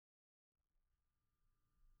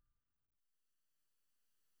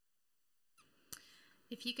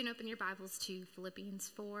If you can open your Bibles to Philippians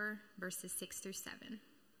 4, verses 6 through 7.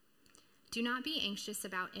 Do not be anxious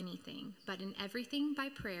about anything, but in everything by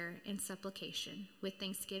prayer and supplication, with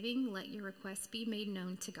thanksgiving let your requests be made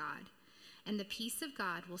known to God. And the peace of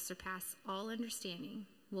God will surpass all understanding,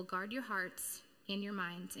 will guard your hearts and your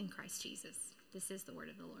minds in Christ Jesus. This is the word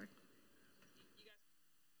of the Lord.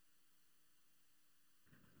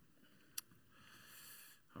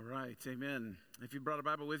 All right, amen. If you brought a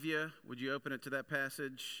Bible with you, would you open it to that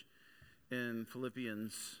passage in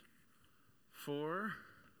Philippians 4?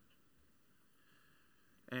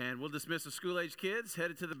 And we'll dismiss the school-age kids,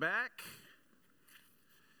 headed to the back.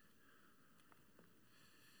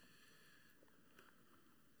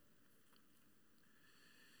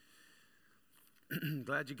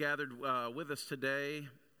 Glad you gathered with us today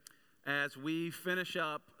as we finish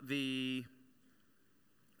up the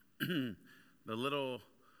little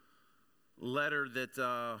letter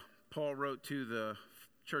that Paul wrote to the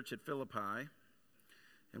church at Philippi.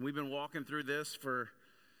 And we've been walking through this for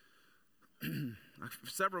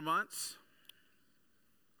several months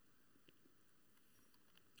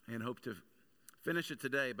and hope to finish it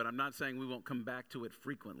today, but I'm not saying we won't come back to it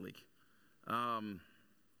frequently.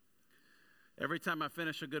 Every time I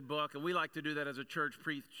finish a good book, and we like to do that as a church,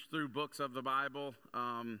 preach through books of the Bible.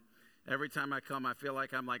 Every time I come, I feel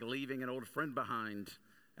like I'm like leaving an old friend behind,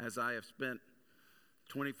 as I have spent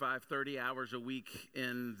 25, 30 hours a week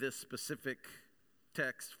in this specific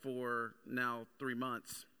text for now 3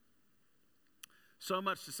 months. So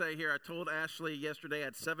much to say here. I told Ashley yesterday I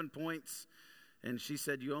had 7 points, and she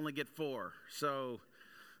said you only get 4. So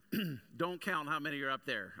don't count how many are up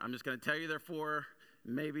there. I'm just going to tell you there are 4,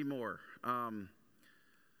 maybe more.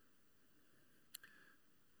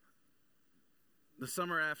 The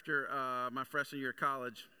summer after my freshman year of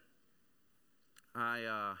college,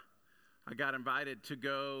 I got invited to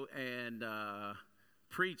go and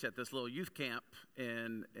preach at this little youth camp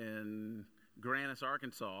in Grannis,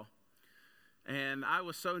 Arkansas. And I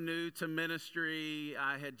was so new to ministry.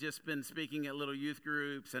 I had just been speaking at little youth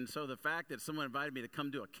groups. And so the fact that someone invited me to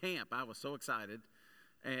come to a camp, I was so excited.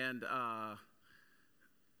 And I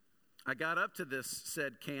got up to this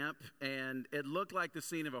said camp, and it looked like the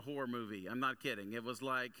scene of a horror movie. I'm not kidding. It was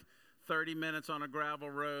like 30 minutes on a gravel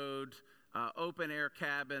road, open-air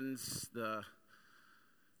cabins.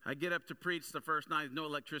 I get up to preach the first night. No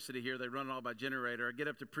electricity here. They run it all by generator. I get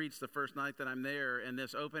up to preach the first night that I'm there, and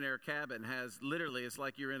this open-air cabin has literally, it's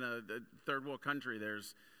like you're in a third world country.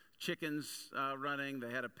 There's chickens running. They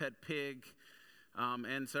had a pet pig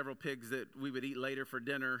and several pigs that we would eat later for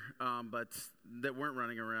dinner, but that weren't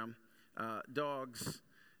running around. Dogs.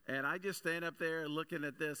 And I just stand up there looking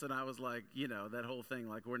at this, and I was like, that whole thing,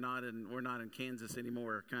 like we're not in Kansas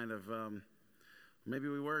anymore, kind of. Maybe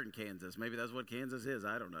we were in Kansas. Maybe that's what Kansas is.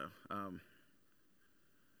 I don't know.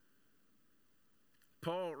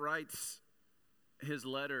 Paul writes his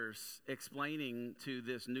letters explaining to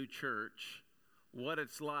this new church what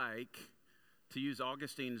it's like, to use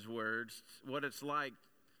Augustine's words, what it's like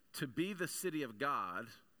to be the city of God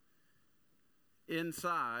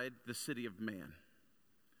inside the city of man.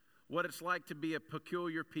 What it's like to be a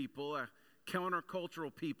peculiar people, a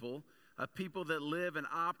countercultural people, a people that live and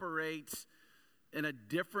operate in a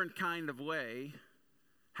different kind of way,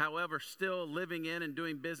 however, still living in and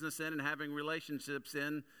doing business in and having relationships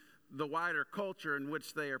in the wider culture in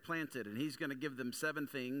which they are planted. And he's going to give them 7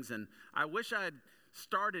 things. And I wish I had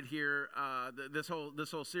started here this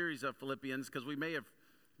whole series of Philippians, because we may have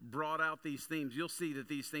brought out these themes. You'll see that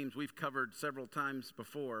these themes we've covered several times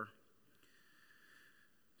before.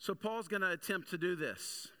 So Paul's going to attempt to do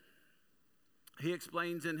this. He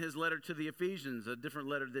explains in his letter to the Ephesians, a different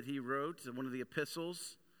letter that he wrote, one of the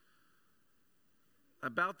epistles,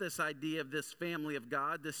 about this idea of this family of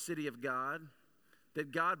God, this city of God,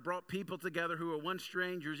 that God brought people together who were once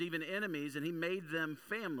strangers, even enemies, and he made them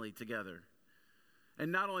family together.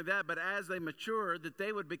 And not only that, but as they matured, that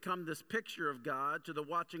they would become this picture of God to the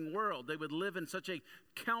watching world. They would live in such a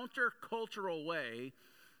countercultural way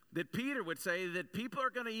that Peter would say that people are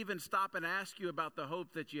going to even stop and ask you about the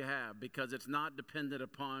hope that you have, because it's not dependent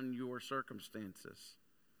upon your circumstances.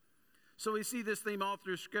 So we see this theme all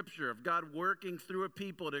through Scripture of God working through a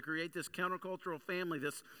people to create this countercultural family,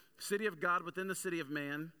 this city of God within the city of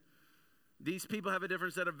man. These people have a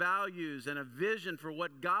different set of values and a vision for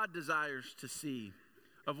what God desires to see,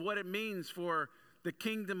 of what it means for the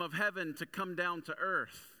kingdom of heaven to come down to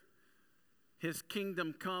earth. His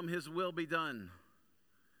kingdom come, his will be done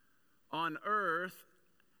on earth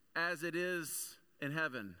as it is in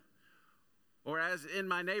heaven, or as in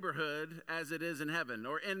my neighborhood as it is in heaven,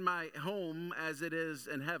 or in my home as it is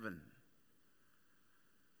in heaven.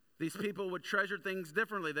 These people would treasure things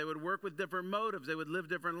differently. They would work with different motives. They would live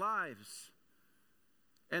different lives.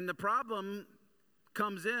 And the problem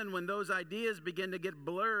comes in when those ideas begin to get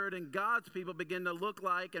blurred and God's people begin to look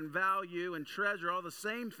like and value and treasure all the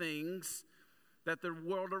same things that the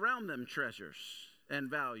world around them treasures and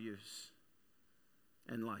values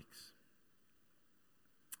and likes.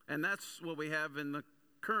 And that's what we have in the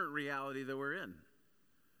current reality that we're in.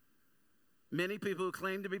 Many people who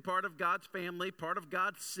claim to be part of God's family, part of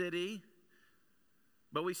God's city,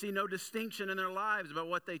 but we see no distinction in their lives about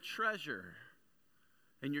what they treasure.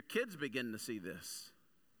 And your kids begin to see this.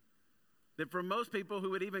 That for most people who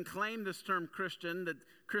would even claim this term Christian, that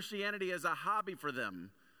Christianity is a hobby for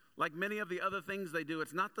them. Like many of the other things they do,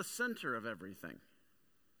 it's not the center of everything.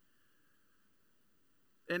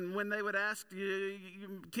 And when they would ask,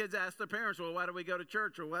 kids ask their parents, well, why do we go to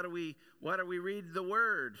church? Or why do we read the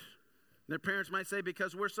Word? Their parents might say,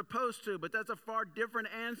 because we're supposed to, but that's a far different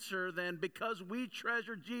answer than because we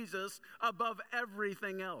treasure Jesus above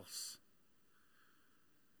everything else.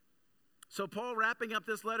 So Paul, wrapping up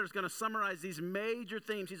this letter, is going to summarize these major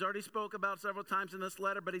themes he's already spoke about several times in this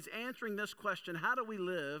letter, but he's answering this question: how do we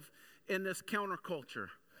live in this counterculture?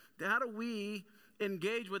 How do we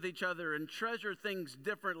engage with each other and treasure things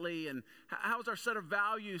differently? And how's our set of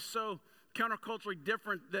values so counterculturally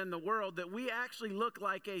different than the world that we actually look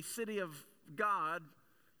like a city of God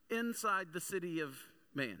inside the city of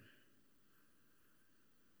man?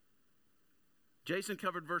 Jason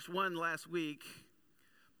covered verse 1 last week,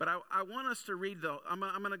 but I want us to read I'm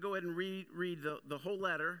going to go ahead and read the whole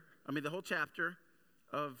letter, the whole chapter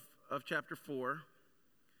of chapter 4.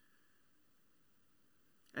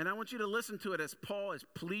 And I want you to listen to it as Paul is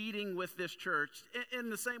pleading with this church in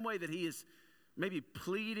the same way that he is maybe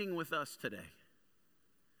pleading with us today.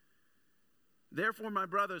 Therefore, my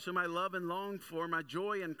brothers, whom I love and long for, my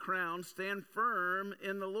joy and crown, stand firm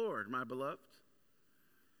in the Lord, my beloved.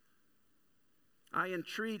 I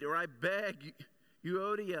entreat, or I beg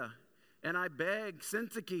Euodia, and I beg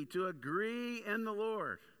Syntyche to agree in the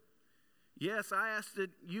Lord. Yes, I ask that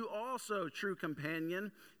you also, true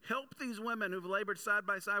companion, help these women who've labored side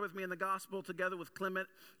by side with me in the gospel, together with Clement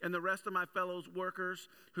and the rest of my fellow workers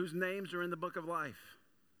whose names are in the book of life.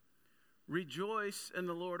 Rejoice in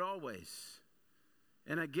the Lord always.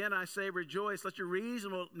 And again I say rejoice. Let your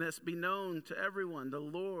reasonableness be known to everyone. The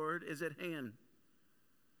Lord is at hand.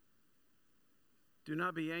 Do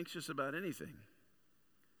not be anxious about anything,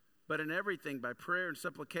 but in everything, by prayer and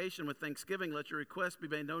supplication with thanksgiving, let your requests be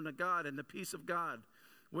made known to God, and the peace of God,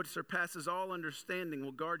 which surpasses all understanding,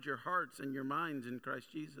 will guard your hearts and your minds in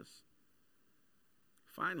Christ Jesus.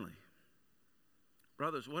 Finally,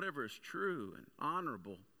 brothers, whatever is true and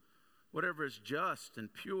honorable, whatever is just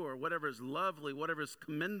and pure, whatever is lovely, whatever is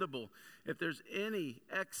commendable, if there's any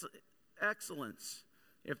excellence,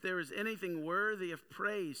 if there is anything worthy of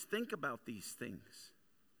praise, think about these things.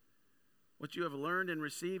 What you have learned and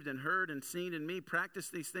received and heard and seen in me, practice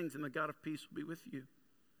these things, and the God of peace will be with you.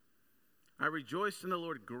 I rejoice in the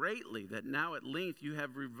Lord greatly that now at length you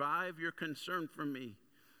have revived your concern for me.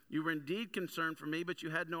 You were indeed concerned for me, but you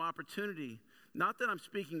had no opportunity. Not that I'm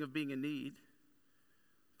speaking of being in need,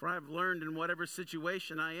 for I have learned in whatever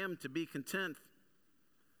situation I am to be content.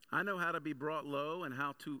 I know how to be brought low and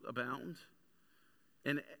how to abound.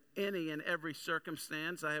 In any and every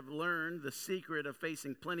circumstance, I have learned the secret of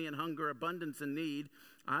facing plenty and hunger, abundance and need.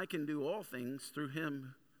 I can do all things through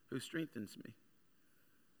him who strengthens me.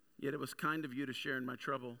 Yet it was kind of you to share in my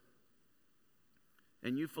trouble.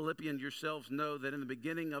 And you Philippians yourselves know that in the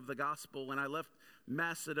beginning of the gospel, when I left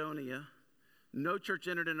Macedonia, no church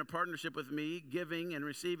entered in a partnership with me, giving and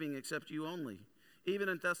receiving except you only. Even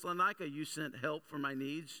in Thessalonica, you sent help for my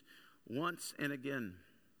needs once and again.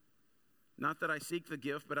 Not that I seek the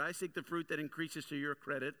gift, but I seek the fruit that increases to your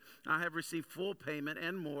credit. I have received full payment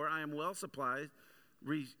and more. I am well supplied,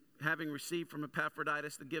 having received from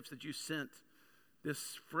Epaphroditus the gifts that you sent,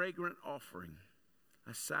 this fragrant offering,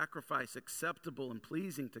 a sacrifice acceptable and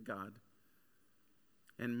pleasing to God.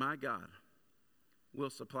 And my God will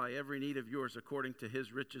supply every need of yours according to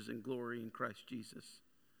his riches and glory in Christ Jesus.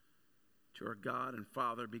 To our God and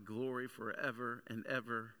Father be glory forever and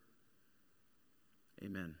ever.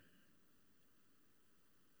 Amen.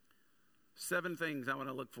 7 things I want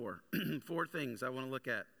to look for. 4 things I want to look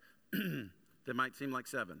at that might seem like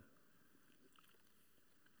 7.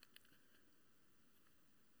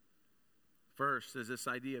 First is this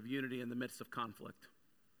idea of unity in the midst of conflict.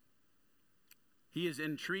 He is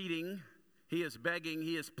entreating, he is begging,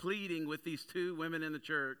 he is pleading with these 2 women in the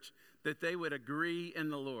church that they would agree in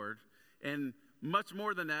the Lord. And much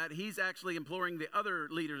more than that, he's actually imploring the other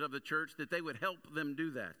leaders of the church that they would help them do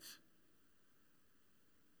that.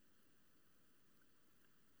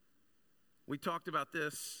 We talked about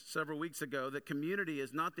this several weeks ago, that community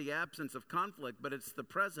is not the absence of conflict, but it's the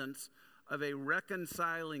presence of a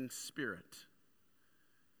reconciling spirit.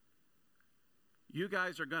 You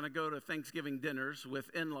guys are going to go to Thanksgiving dinners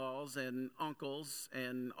with in-laws and uncles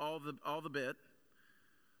and all the bit,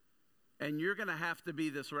 and you're going to have to be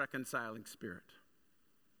this reconciling spirit.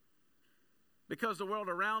 Because the world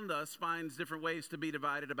around us finds different ways to be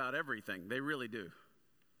divided about everything. They really do.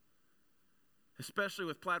 Especially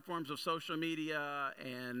with platforms of social media,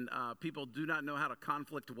 and people do not know how to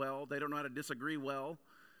conflict well. They don't know how to disagree well.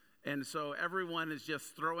 And so everyone is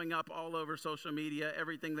just throwing up all over social media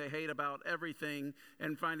everything they hate about everything,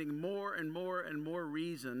 and finding more and more and more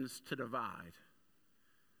reasons to divide.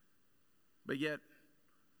 But yet,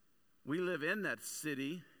 we live in that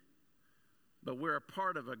city, but we're a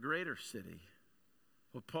part of a greater city.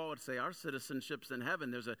 Well, Paul would say our citizenship's in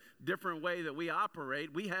heaven. There's a different way that we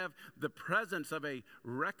operate. We have the presence of a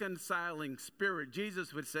reconciling spirit.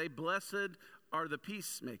 Jesus would say, blessed are the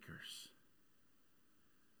peacemakers.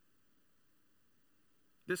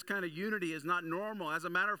 This kind of unity is not normal. As a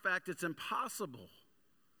matter of fact, it's impossible.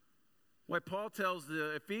 Why Paul tells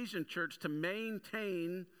the Ephesian church to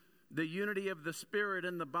maintain the unity of the Spirit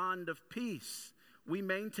in the bond of peace. We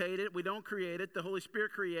maintain it. We don't create it. The Holy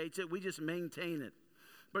Spirit creates it. We just maintain it.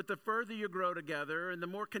 But the further you grow together and the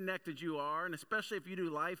more connected you are, and especially if you do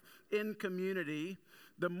life in community,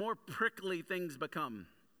 the more prickly things become.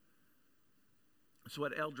 That's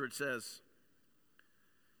what Eldred says.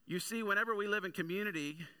 You see, whenever we live in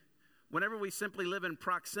community, whenever we simply live in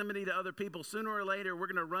proximity to other people, sooner or later we're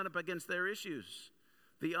going to run up against their issues,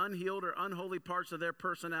 the unhealed or unholy parts of their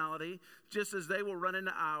personality, just as they will run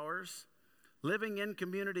into ours. Living in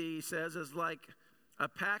community, he says, is like a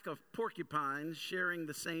pack of porcupines sharing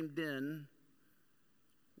the same den.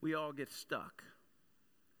 We all get stuck.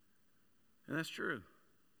 And that's true.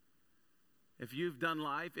 If you've done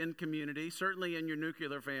life in community, certainly in your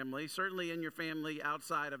nuclear family, certainly in your family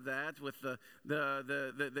outside of that, with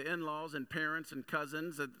the in-laws and parents and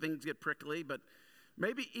cousins, things get prickly, but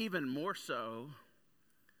maybe even more so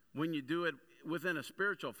when you do it within a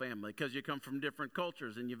spiritual family, because you come from different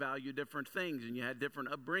cultures and you value different things and you had different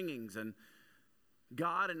upbringings, and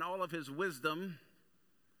God, in all of his wisdom,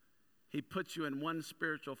 he puts you in one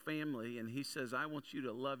spiritual family, and he says, I want you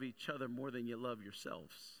to love each other more than you love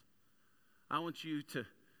yourselves. I want you to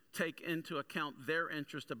take into account their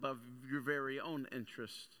interest above your very own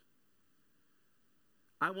interest.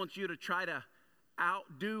 I want you to try to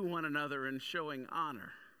outdo one another in showing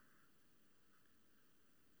honor.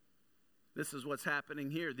 This is what's happening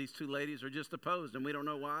here. These two ladies are just opposed, and we don't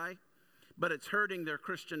know why, but it's hurting their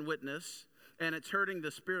Christian witness, and it's hurting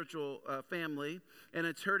the spiritual family, and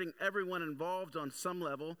it's hurting everyone involved on some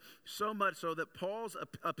level, so much so that Paul's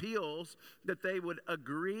appeals that they would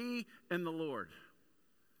agree in the Lord.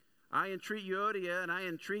 I entreat Euodia and I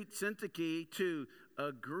entreat Syntyche to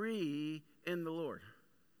agree in the Lord.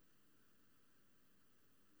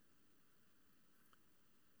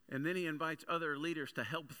 And then he invites other leaders to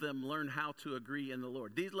help them learn how to agree in the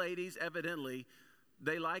Lord. These ladies, evidently,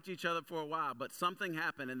 they liked each other for a while, but something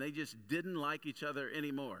happened and they just didn't like each other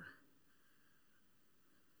anymore.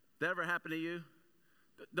 That ever happened to you?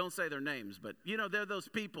 Don't say their names, but you know, they're those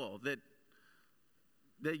people that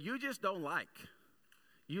you just don't like.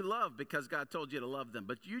 You love because God told you to love them,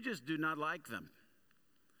 but you just do not like them.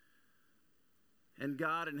 And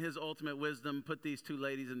God, in his ultimate wisdom, put these two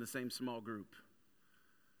ladies in the same small group.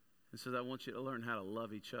 And says, I want you to learn how to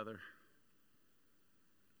love each other.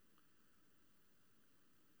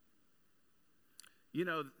 You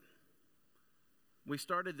know, we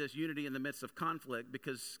started this unity in the midst of conflict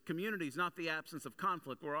because community is not the absence of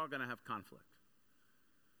conflict. We're all going to have conflict.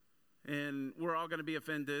 And we're all going to be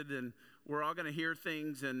offended, and we're all going to hear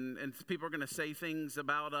things, and people are going to say things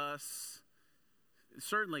about us. It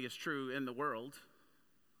certainly is true in the world.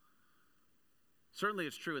 Certainly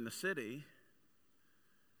it's true in the city.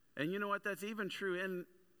 And you know what? That's even true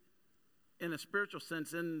in a spiritual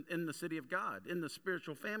sense in the city of God, in the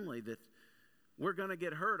spiritual family, that we're going to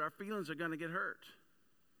get hurt. Our feelings are going to get hurt.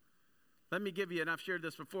 Let me give you, and I've shared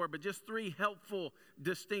this before, but just 3 helpful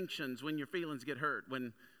distinctions when your feelings get hurt,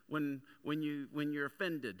 when you're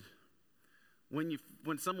offended,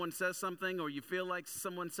 when someone says something, or you feel like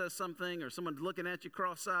someone says something, or someone's looking at you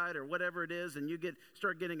cross-eyed, or whatever it is, and you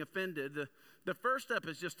start getting offended. The first step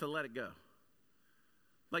is just to let it go.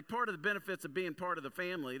 Like, part of the benefits of being part of the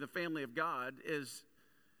family of God, is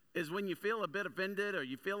when you feel a bit offended or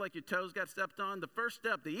you feel like your toes got stepped on, the first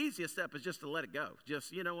step, the easiest step, is just to let it go.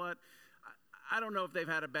 Just, you know what? I don't know if they've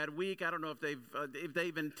had a bad week. I don't know if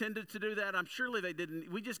they've intended to do that. I'm surely they didn't.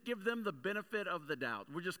 We just give them the benefit of the doubt.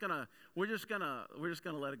 We're just gonna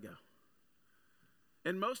let it go.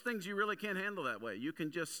 And most things you really can't handle that way. You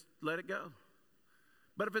can just let it go.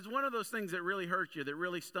 But if it's one of those things that really hurt you, that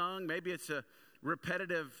really stung, maybe it's a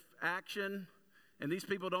repetitive action, and these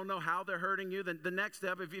people don't know how they're hurting you, then the next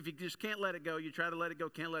step, if you just can't let it go, you try to let it go,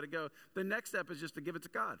 can't let it go, the next step is just to give it to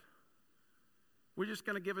God. We're just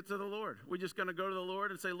going to give it to the Lord. We're just going to go to the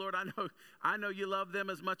Lord and say, Lord, I know you love them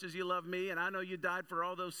as much as you love me, and I know you died for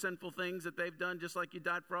all those sinful things that they've done, just like you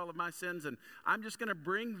died for all of my sins, and I'm just going to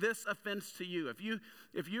bring this offense to you. If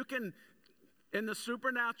you can, in the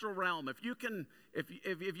supernatural realm, if you can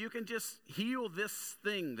just heal this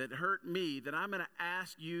thing that hurt me, then I'm going to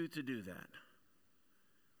ask you to do that.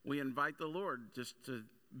 We invite the Lord just to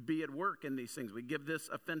be at work in these things. We give this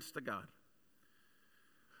offense to God.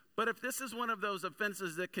 But if this is one of those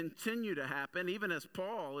offenses that continue to happen, even as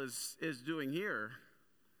Paul is doing here,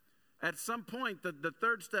 at some point the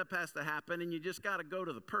third step has to happen, and you just got to go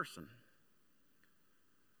to the person.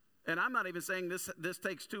 And I'm not even saying this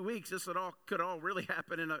takes 2 weeks. This could all really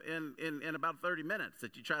happen in about 30 minutes,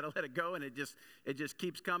 that you try to let it go, and it just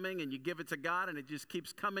keeps coming, and you give it to God, and it just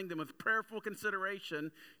keeps coming. Then with prayerful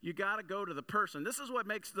consideration, you got to go to the person. This is what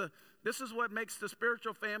makes the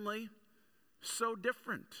spiritual family so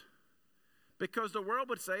different. Because the world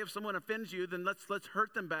would say, if someone offends you, then let's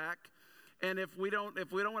hurt them back. And if we don't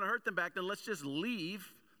want to hurt them back, then let's just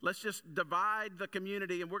leave. Let's just divide the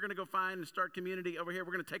community, and we're going to go find and start community over here.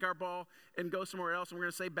 We're going to take our ball and go somewhere else, and we're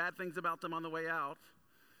going to say bad things about them on the way out.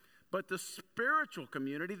 But the spiritual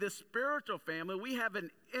community, the spiritual family, we have an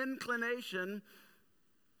inclination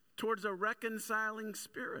towards a reconciling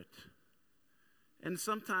spirit. And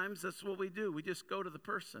sometimes that's what we do. We just go to the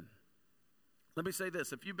person. Let me say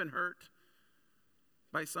this. If you've been hurt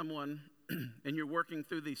by someone and you're working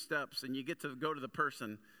through these steps and you get to go to the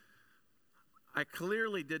person, I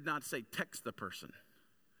clearly did not say text the person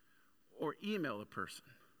or email the person.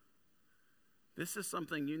 This is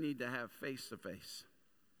something you need to have face to face.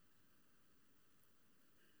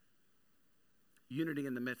 Unity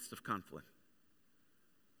in the midst of conflict.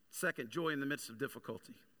 Second, joy in the midst of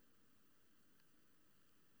difficulty.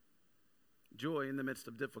 Joy in the midst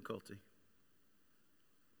of difficulty.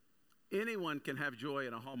 Anyone can have joy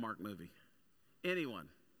in a Hallmark movie. Anyone.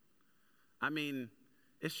 I mean,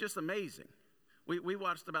 it's just amazing. We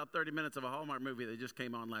watched about 30 minutes of a Hallmark movie that just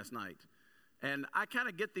came on last night. And I kind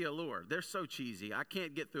of get the allure. They're so cheesy. I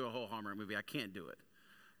can't get through a whole Hallmark movie. I can't do it.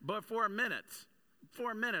 But for a minute,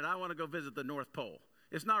 I want to go visit the North Pole.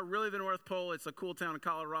 It's not really the North Pole. It's a cool town in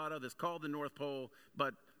Colorado that's called the North Pole.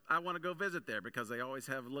 But I want to go visit there because they always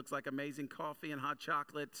have, looks like amazing coffee and hot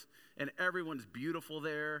chocolate. And everyone's beautiful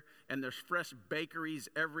there. And there's fresh bakeries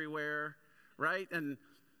everywhere, right? And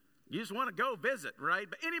you just want to go visit, right?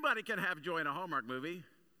 But anybody can have joy in a Hallmark movie.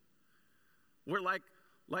 We're like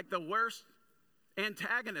the worst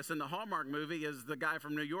antagonist in the Hallmark movie is the guy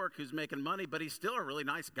from New York who's making money, but he's still a really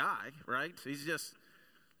nice guy, right? He's just,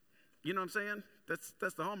 you know what I'm saying?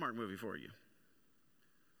 That's the Hallmark movie for you.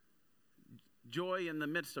 Joy in the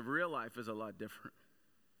midst of real life is a lot different.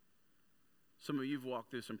 Some of you've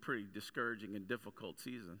walked through some pretty discouraging and difficult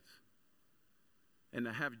seasons. And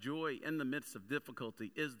to have joy in the midst of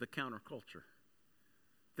difficulty is the counterculture.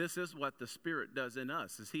 This is what the Spirit does in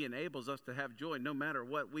us, is He enables us to have joy no matter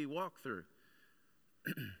what we walk through.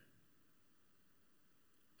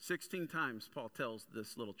 16 times Paul tells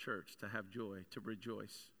this little church to have joy, to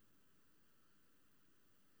rejoice.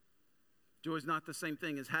 Joy is not the same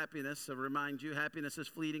thing as happiness. I remind you, happiness is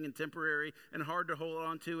fleeting and temporary and hard to hold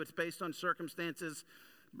on to. It's based on circumstances.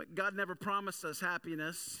 But God never promised us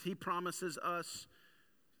happiness. He promises us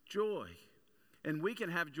joy. And we can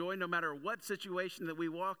have joy no matter what situation that we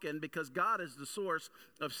walk in because God is the source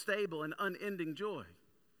of stable and unending joy.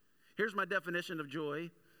 Here's my definition of joy.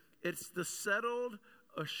 It's the settled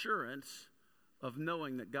assurance of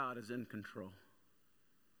knowing that God is in control.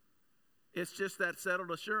 It's just that settled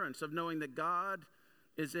assurance of knowing that God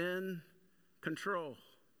is in control.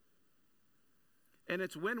 And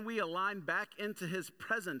it's when we align back into His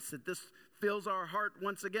presence that this fills our heart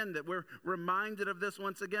once again, that we're reminded of this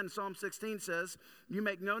once again. Psalm 16 says, "You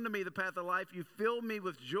make known to me the path of life. You fill me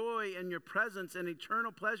with joy in your presence and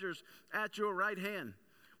eternal pleasures at your right hand."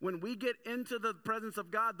 When we get into the presence of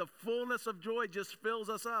God, the fullness of joy just fills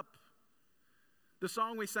us up. The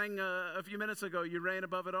song we sang a few minutes ago, "You reign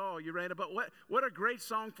above it all, you reign above." What a great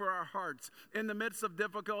song for our hearts. In the midst of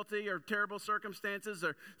difficulty or terrible circumstances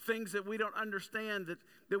or things that we don't understand,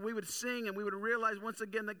 that we would sing and we would realize once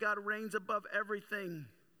again that God reigns above everything.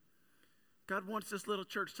 God wants this little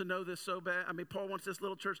church to know this so bad. Paul wants this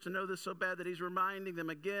little church to know this so bad that he's reminding them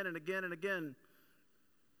again and again and again.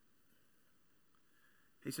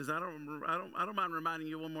 He says, I don't mind reminding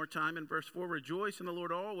you one more time in verse 4, rejoice in the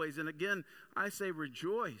Lord always. And again, I say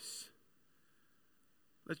rejoice.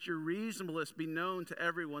 Let your reasonableness be known to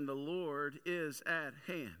everyone. The Lord is at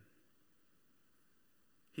hand.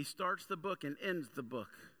 He starts the book and ends the book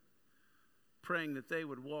praying that they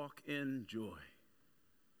would walk in joy.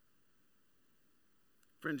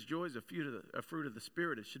 Friends, joy is a fruit of the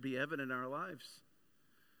Spirit. It should be evident in our lives.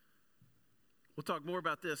 We'll talk more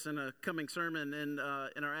about this in a coming sermon in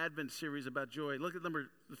our Advent series about joy. Look at the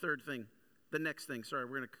third thing. The next thing. Sorry,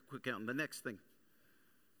 we're going to quit counting. The next thing.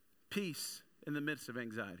 Peace in the midst of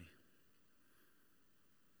anxiety.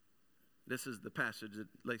 This is the passage that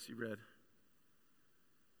Lacey read.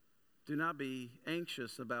 Do not be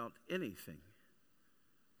anxious about anything,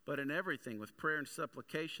 but in everything, with prayer and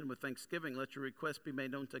supplication, with thanksgiving, let your requests be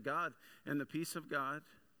made known to God, and the peace of God,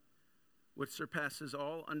 which surpasses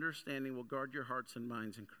all understanding, will guard your hearts and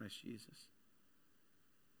minds in Christ Jesus.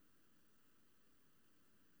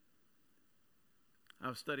 I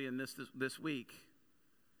was studying this week.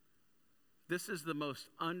 This is the most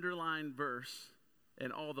underlined verse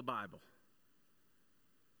in all the Bible.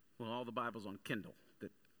 Well, all the Bible's on Kindle,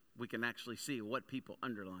 that we can actually see what people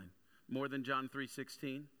underline. More than John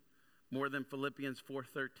 3:16, more than Philippians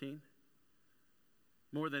 4:13,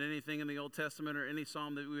 more than anything in the Old Testament or any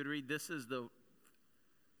psalm that we would read. This is the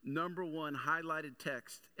number one highlighted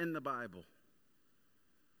text in the Bible.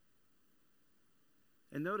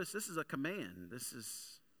 And notice this is a command. This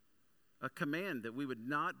is a command that we would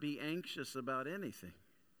not be anxious about anything.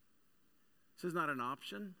 This is not an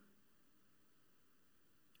option.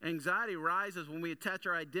 Anxiety rises when we attach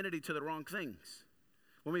our identity to the wrong things.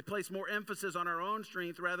 When we place more emphasis on our own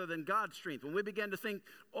strength rather than God's strength. When we begin to think,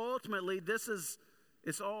 ultimately,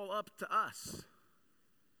 it's all up to us.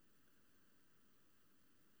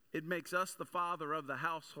 It makes us the father of the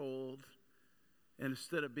household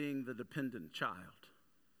instead of being the dependent child.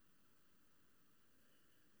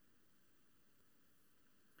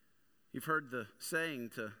 You've heard the saying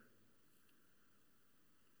to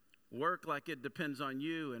work like it depends on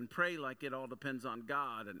you and pray like it all depends on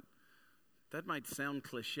God. And that might sound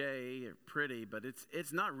cliche or pretty, but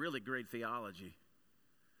it's not really great theology.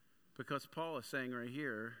 Because Paul is saying right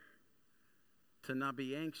here to not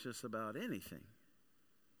be anxious about anything.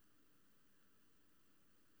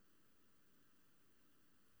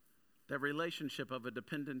 That relationship of a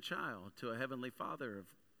dependent child to a heavenly father.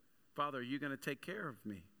 Father, are you going to take care of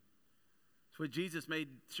me? It's what Jesus made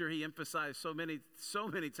sure he emphasized so many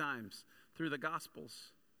times through the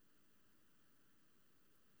Gospels.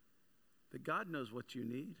 That God knows what you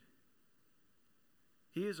need.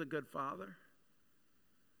 He is a good father.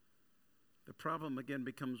 The problem again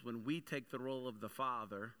becomes when we take the role of the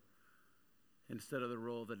father instead of the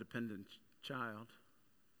role of the dependent child.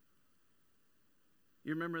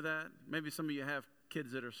 You remember that? Maybe some of you have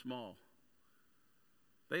kids that are small.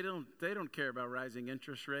 They don't care about rising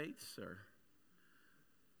interest rates or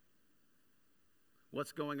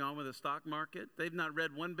what's going on with the stock market. They've not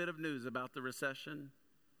read one bit of news about the recession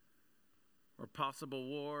or possible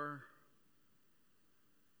war.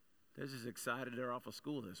 They're just excited they're off of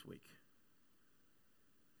school this week.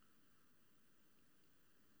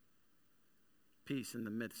 Peace in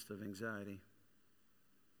the midst of anxiety.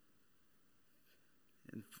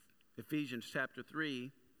 In Ephesians chapter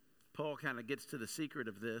 3, Paul kind of gets to the secret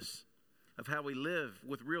of this, of how we live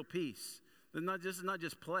with real peace. This is not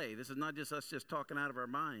just play. This is not just us just talking out of our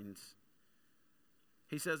minds.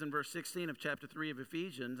 He says in verse 16 of chapter 3 of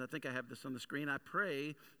Ephesians, I think I have this on the screen, I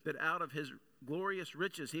pray that out of his glorious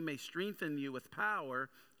riches he may strengthen you with power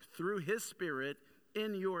through his Spirit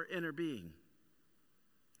in your inner being.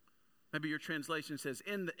 Maybe your translation says,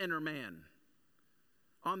 in the inner man,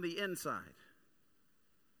 on the inside.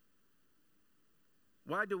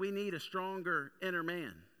 Why do we need a stronger inner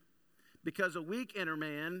man? Because a weak inner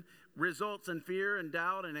man results in fear and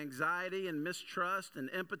doubt and anxiety and mistrust and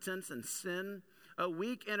impotence and sin. A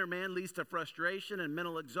weak inner man leads to frustration and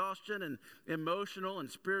mental exhaustion and emotional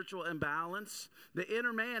and spiritual imbalance. The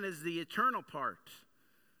inner man is the eternal part.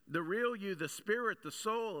 The real you, the spirit, the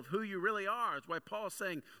soul of who you really are. That's why Paul's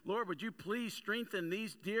saying, Lord, would you please strengthen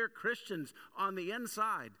these dear Christians on the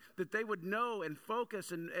inside, that they would know and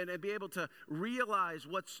focus and be able to realize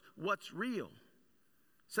what's real.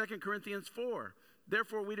 2 Corinthians 4,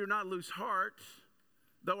 therefore we do not lose heart,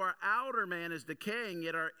 though our outer man is decaying,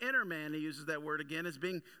 yet our inner man, he uses that word again, is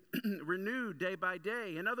being renewed day by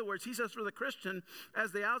day. In other words, he says for the Christian,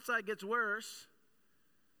 as the outside gets worse,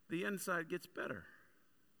 the inside gets better.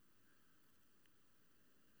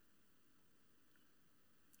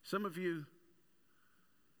 Some of you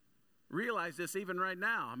realize this even right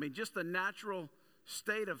now. I mean, just the natural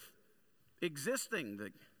state of existing,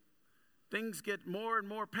 that things get more and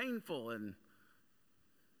more painful and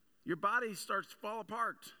your body starts to fall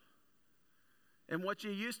apart. And what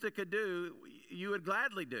you used to could do, you would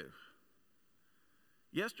gladly do.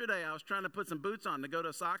 Yesterday, I was trying to put some boots on to go to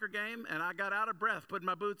a soccer game, and I got out of breath putting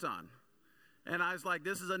my boots on. And I was like,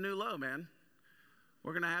 this is a new low, man.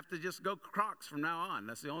 We're going to have to just go Crocs from now on.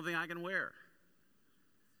 That's the only thing I can wear.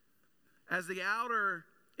 As the outer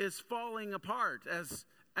is falling apart, as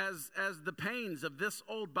the pains of this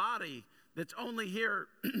old body that's only here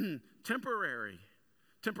temporarily,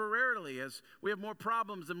 as we have more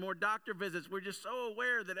problems and more doctor visits, we're just so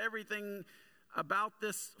aware that everything about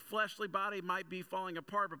this fleshly body might be falling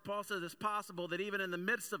apart. But Paul says it's possible that even in the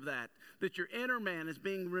midst of that your inner man is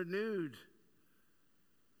being renewed.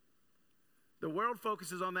 The world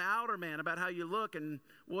focuses on the outer man, about how you look and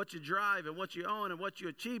what you drive and what you own and what you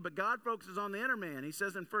achieve. But God focuses on the inner man. He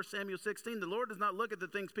says in 1 Samuel 16, the Lord does not look at the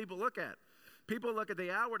things people look at. People look at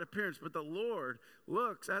the outward appearance, but the Lord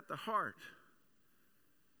looks at the heart.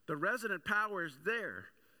 The resident power is there.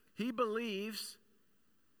 He believes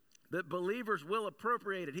that believers will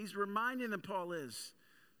appropriate it. He's reminding them, Paul is,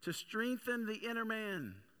 to strengthen the inner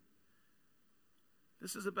man.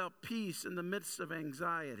 This is about peace in the midst of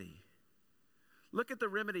anxiety. Look at the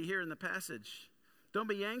remedy here in the passage. Don't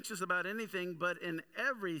be anxious about anything, but in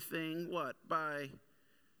everything, what? By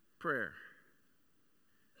prayer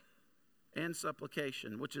and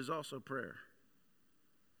supplication, which is also prayer.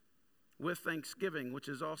 With thanksgiving, which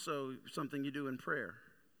is also something you do in prayer.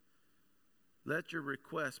 Let your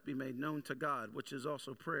requests be made known to God, which is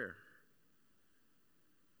also prayer.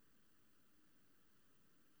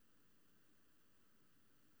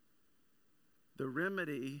 The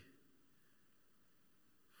remedy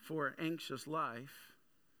for an anxious life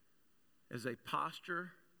is a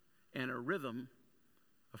posture and a rhythm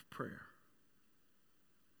of prayer.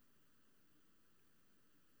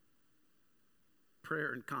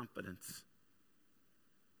 Prayer and confidence.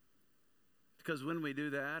 Because when we do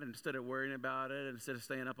that, instead of worrying about it, instead of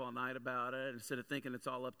staying up all night about it, instead of thinking it's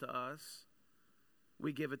all up to us,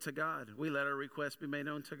 we give it to God. We let our requests be made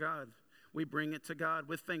known to God. We bring it to God.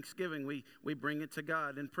 With thanksgiving, we bring it to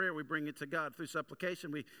God. In prayer, we bring it to God. Through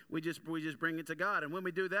supplication, we just bring it to God. And when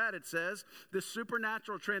we do that, it says, this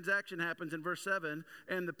supernatural transaction happens in verse 7,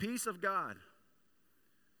 and the peace of God,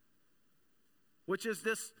 which is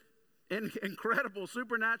this incredible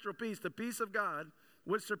supernatural peace, the peace of God,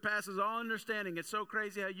 which surpasses all understanding. It's so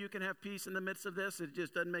crazy how you can have peace in the midst of this. It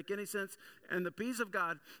just doesn't make any sense. And the peace of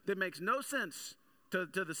God that makes no sense to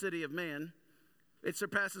the city of man, it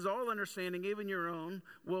surpasses all understanding, even your own,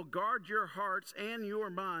 will guard your hearts and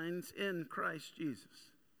your minds in Christ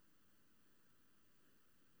Jesus.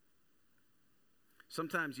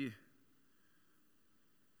 Sometimes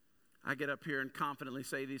I get up here and confidently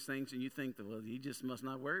say these things, and you think that, well, you just must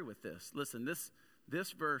not worry with this. Listen,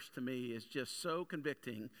 this verse to me is just so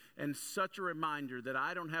convicting and such a reminder that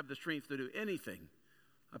I don't have the strength to do anything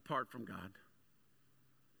apart from God.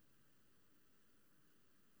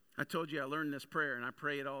 I told you I learned this prayer, and I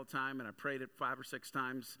pray it all the time, and I prayed it 5 or 6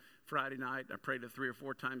 times Friday night. I prayed it 3 or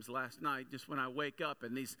 4 times last night, just when I wake up,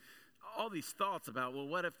 and all these thoughts about, well,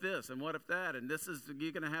 what if this, and what if that, and this is,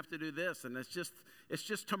 you're going to have to do this, and it's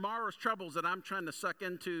just tomorrow's troubles that I'm trying to suck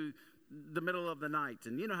into the middle of the night.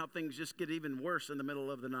 And you know how things just get even worse in the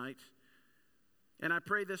middle of the night. And I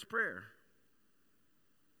pray this prayer.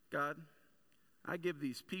 God, I give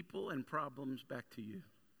these people and problems back to you.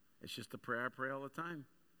 It's just a prayer I pray all the time.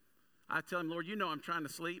 I tell him, Lord, you know I'm trying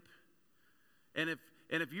to sleep. And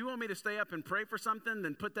if you want me to stay up and pray for something,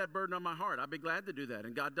 then put that burden on my heart. I'd be glad to do that.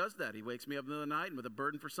 And God does that. He wakes me up in the middle of the night and with a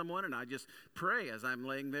burden for someone, and I just pray as I'm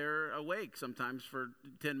laying there awake, sometimes for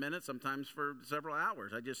 10 minutes, sometimes for several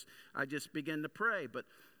hours. I just begin to pray. But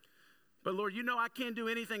Lord, you know I can't do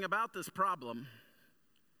anything about this problem.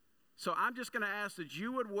 So I'm just going to ask that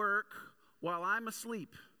you would work while I'm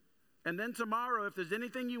asleep. And then tomorrow, if there's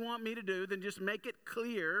anything you want me to do, then just make it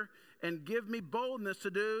clear and give me boldness to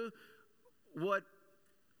do what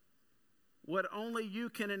only you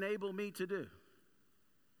can enable me to do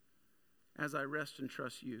as I rest and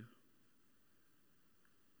trust you.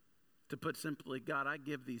 To put simply, God, I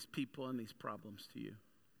give these people and these problems to you.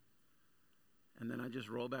 And then I just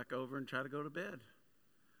roll back over and try to go to bed.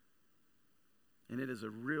 And it is a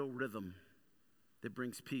real rhythm that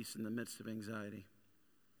brings peace in the midst of anxiety.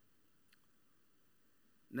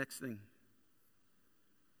 Next thing,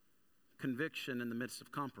 conviction in the midst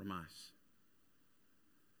of compromise.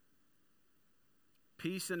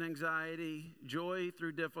 peace in anxiety, joy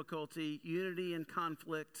through difficulty, unity in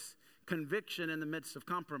conflicts, conviction in the midst of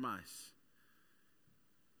compromise.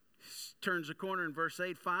 Turns the corner in verse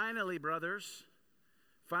 8. Finally, brothers,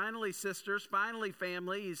 finally, sisters, finally,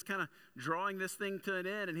 family. He's kind of drawing this thing to an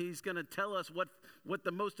end, and he's going to tell us what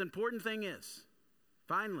the most important thing is.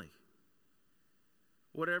 Finally,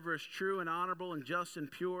 whatever is true and honorable and just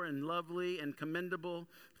and pure and lovely and commendable,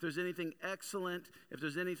 if there's anything excellent, if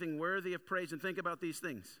there's anything worthy of praise, and think about these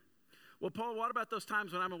things. Well, Paul, what about those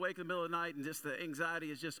times when I'm awake in the middle of the night and just the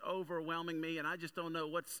anxiety is just overwhelming me and I just don't know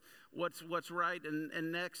what's right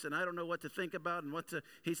and next, and I don't know what to think about and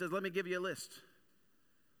he says, let me give you a list.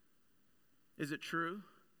 Is it true?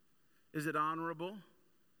 Is it honorable?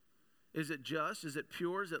 Is it just? Is it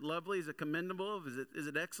pure? Is it lovely? Is it commendable? Is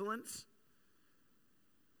it excellence?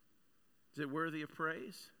 Is it worthy of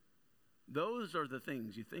praise? Those are the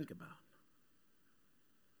things you think about.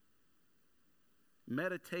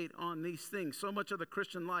 Meditate on these things. So much of the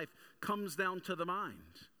Christian life comes down to the mind.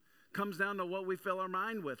 Comes down to what we fill our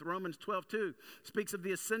mind with. Romans 12:2 speaks of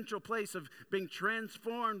the essential place of being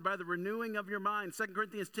transformed by the renewing of your mind. 2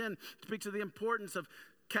 Corinthians 10 speaks of the importance of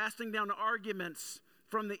casting down arguments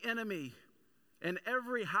from the enemy. And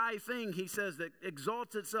every high thing, he says, that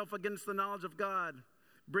exalts itself against the knowledge of God,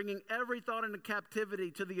 bringing every thought into captivity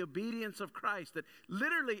to the obedience of Christ. That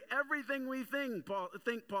literally everything we think,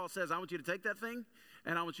 Paul says, I want you to take that thing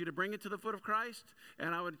and I want you to bring it to the foot of Christ,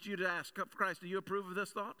 and I want you to ask Christ, do you approve of this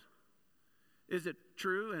thought? Is it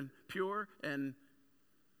true and pure and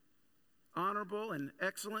honorable and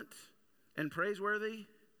excellent and praiseworthy?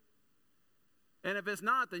 And if it's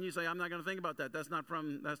not, then you say, I'm not going to think about that. That's not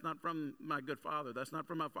from my good Father. That's not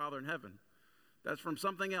from my Father in heaven. That's from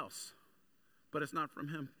something else. But it's not from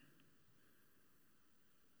him.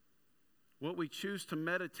 What we choose to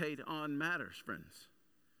meditate on matters, friends.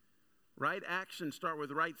 Right actions start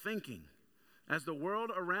with right thinking. As the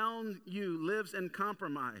world around you lives in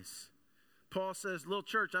compromise, Paul says, little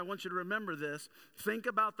church, I want you to remember this. Think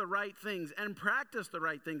about the right things and practice the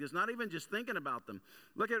right things. It's not even just thinking about them.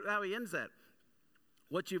 Look at how he ends that.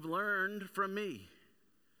 What you've learned from me.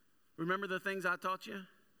 Remember the things I taught you?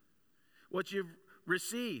 What you've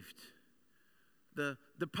received. I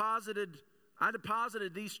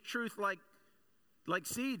deposited these truths like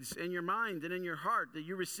seeds in your mind and in your heart, that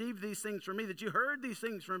you received these things from me, that you heard these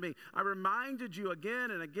things from me. I reminded you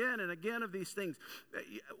again and again and again of these things.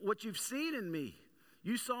 What you've seen in me,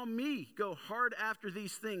 you saw me go hard after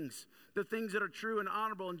these things, the things that are true and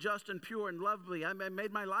honorable and just and pure and lovely. I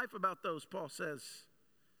made my life about those, Paul says.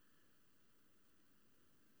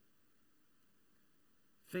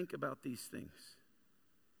 Think about these things.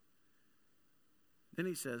 Then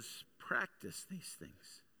he says, practice these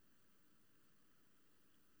things.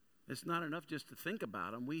 It's not enough just to think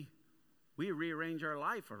about them. We rearrange our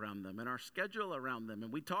life around them and our schedule around them,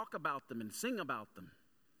 and we talk about them and sing about them.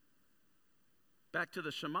 Back to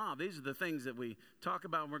the Shema, these are the things that we talk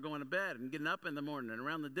about when we're going to bed and getting up in the morning and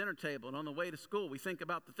around the dinner table and on the way to school. We think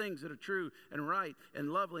about the things that are true and right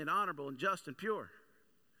and lovely and honorable and just and pure.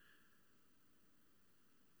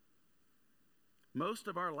 Most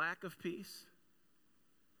of our lack of peace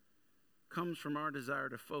comes from our desire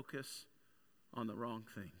to focus on the wrong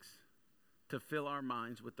things, to fill our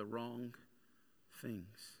minds with the wrong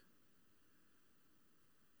things.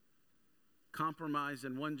 Compromise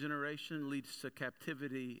in one generation leads to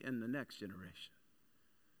captivity in the next generation.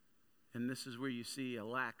 And this is where you see a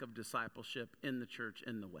lack of discipleship in the church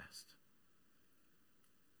in the West.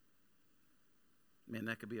 Man,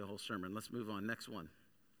 that could be a whole sermon. Let's move on. Next one.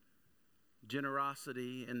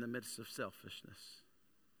 Generosity in the midst of selfishness.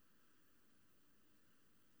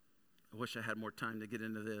 I wish I had more time to get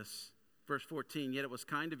into this. Verse 14, yet it was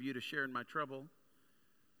kind of you to share in my trouble.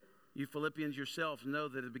 You Philippians yourselves know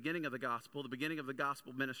that at the beginning of the gospel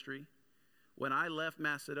ministry, when I left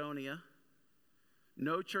Macedonia,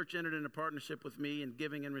 no church entered into partnership with me in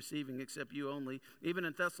giving and receiving except you only. Even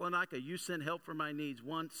in Thessalonica, you sent help for my needs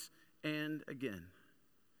once and again.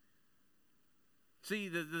 See,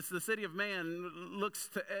 the city of man looks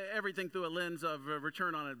to everything through a lens of a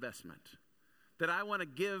return on investment. That I want to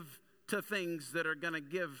give to things that are going to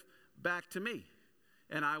give back to me.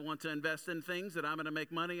 And I want to invest in things that I'm going to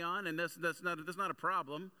make money on. And that's not a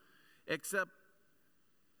problem. Except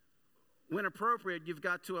when appropriate, you've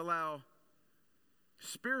got to allow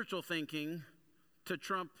spiritual thinking to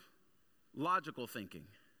trump logical thinking.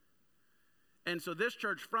 And so this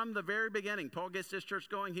church, from the very beginning, Paul gets this church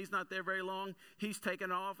going. He's not there very long. He's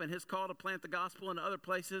taken off, and his call to plant the gospel in other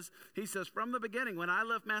places. He says, from the beginning, when I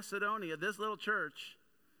left Macedonia, this little church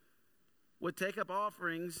would take up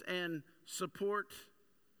offerings and support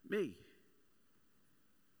me.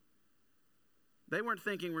 They weren't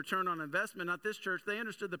thinking return on investment, not this church. They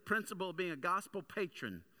understood the principle of being a gospel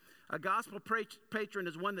patron. A gospel patron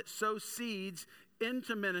is one that sows seeds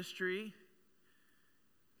into ministry.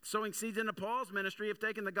 Sowing seeds into Paul's ministry of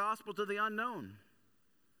taking the gospel to the unknown.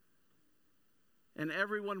 And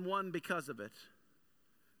everyone won because of it.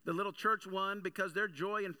 The little church won because their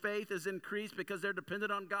joy and faith is increased because they're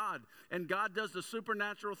dependent on God. And God does the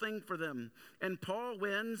supernatural thing for them. And Paul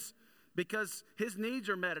wins because his needs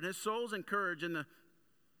are met and his soul's encouraged. And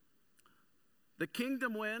the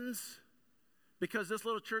kingdom wins because this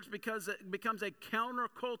little church becomes a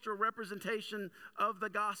countercultural representation of the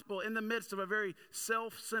gospel in the midst of a very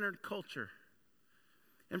self-centered culture.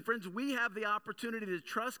 And friends, we have the opportunity to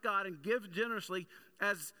trust God and give generously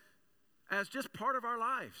as just part of our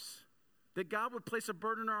lives. That God would place a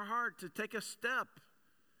burden in our heart to take a step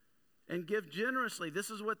and give generously. This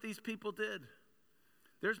is what these people did.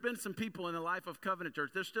 There's been some people in the life of Covenant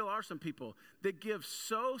Church, there still are some people that give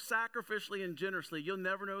so sacrificially and generously, you'll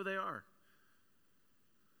never know who they are.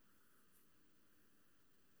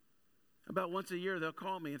 About once a year, they'll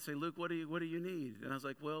call me and say, Luke, what do you need? And I was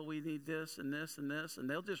like, well, we need this and this and this. And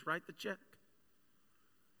they'll just write the check.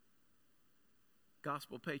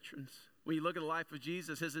 Gospel patrons. When you look at the life of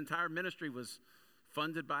Jesus, his entire ministry was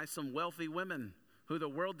funded by some wealthy women who the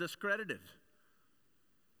world discredited.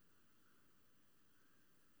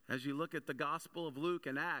 As you look at the Gospel of Luke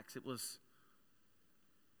and Acts, it was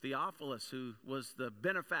Theophilus who was the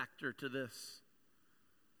benefactor to this.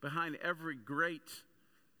 Behind every great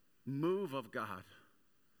move of God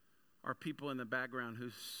are people in the background who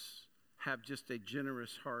have just a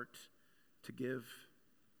generous heart to give.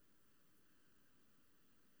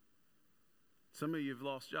 Some of you have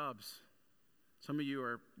lost jobs. Some of you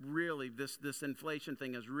are really, this inflation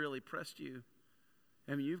thing has really pressed you.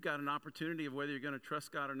 I mean, you've got an opportunity of whether you're going to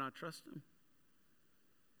trust God or not trust him.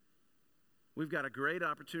 We've got a great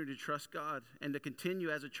opportunity to trust God and to continue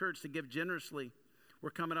as a church to give generously. We're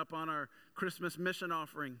coming up on our Christmas mission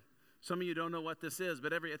offering. Some of you don't know what this is,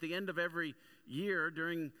 but at the end of every year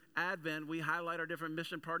during Advent, we highlight our different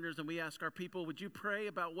mission partners and we ask our people, would you pray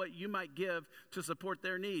about what you might give to support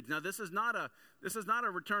their needs? Now, this is not a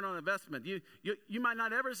return on investment. You might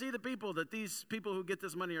not ever see the people that these people who get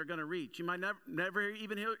this money are going to reach. You might never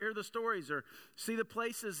even hear the stories or see the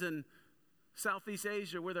places in Southeast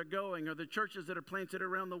Asia where they're going or the churches that are planted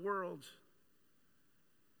around the world.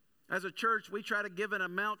 As a church, we try to give an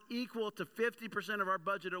amount equal to 50% of our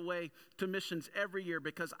budget away to missions every year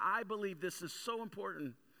because I believe this is so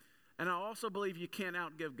important. And I also believe you can't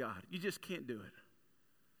outgive God. You just can't do it.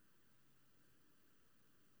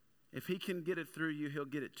 If he can get it through you, he'll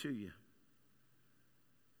get it to you.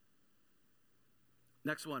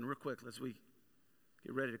 Next one, real quick, as we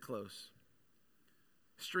get ready to close.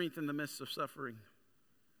 Strength in the midst of suffering.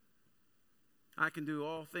 I can do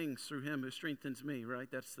all things through him who strengthens me, right?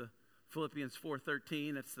 That's the Philippians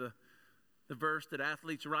 4:13. It's the verse that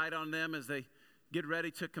athletes write on them as they get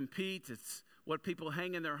ready to compete. It's what people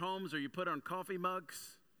hang in their homes or you put on coffee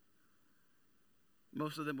mugs.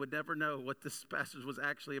 Most of them would never know what this passage was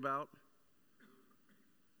actually about.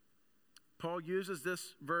 Paul uses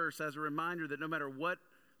this verse as a reminder that no matter what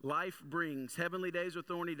life brings, heavenly days or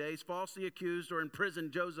thorny days, falsely accused or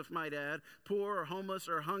imprisoned, Joseph might add, poor or homeless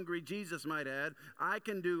or hungry, Jesus might add, I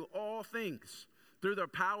can do all things through the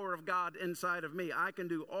power of God inside of me. I can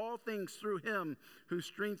do all things through him who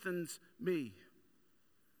strengthens me.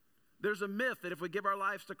 There's a myth that if we give our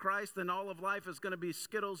lives to Christ, then all of life is going to be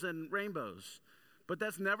Skittles and rainbows. But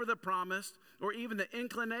that's never the promise or even the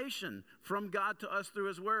inclination from God to us through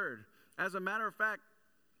his word. As a matter of fact,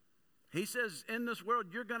 he says, in this world,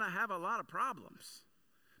 you're going to have a lot of problems.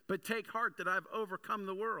 But take heart that I've overcome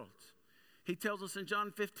the world. He tells us in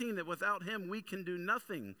John 15 that without him, we can do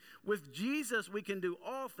nothing. With Jesus, we can do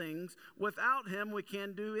all things. Without him, we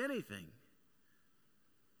can't do anything.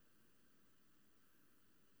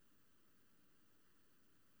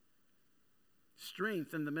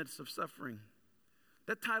 Strength in the midst of suffering.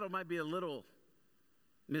 That title might be a little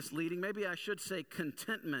misleading. Maybe I should say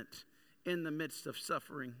contentment in the midst of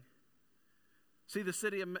suffering. See, the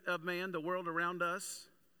city of man, the world around us,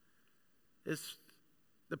 is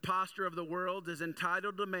the posture of the world is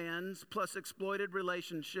entitled demands plus exploited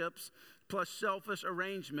relationships plus selfish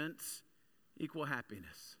arrangements equal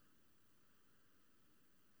happiness.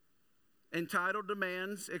 Entitled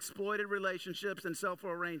demands, exploited relationships, and selfish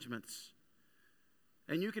arrangements.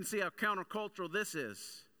 And you can see how countercultural this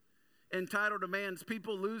is. Entitled demands,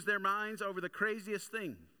 people lose their minds over the craziest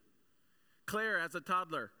thing. Claire, as a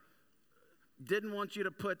toddler, didn't want you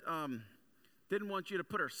to put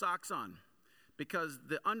her socks on because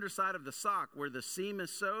the underside of the sock where the seam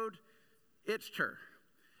is sewed, itched her.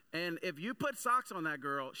 And if you put socks on that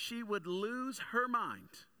girl, she would lose her mind,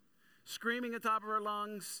 screaming at the top of her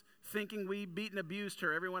lungs, thinking we beat and abused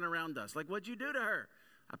her, everyone around us. Like, what'd you do to her?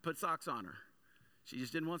 I put socks on her. She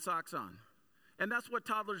just didn't want socks on. And that's what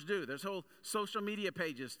toddlers do. There's whole social media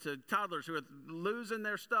pages to toddlers who are losing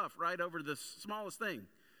their stuff right over the smallest thing.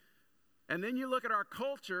 And then you look at our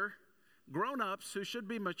culture, grown-ups who should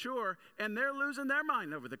be mature, and they're losing their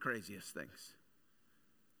mind over the craziest things.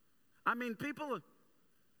 I mean,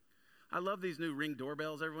 I love these new Ring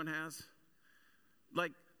doorbells everyone has.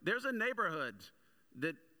 Like, there's a neighborhood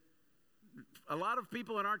that a lot of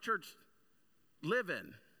people in our church live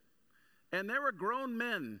in. And there were grown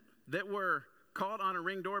men that were caught on a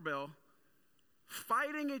Ring doorbell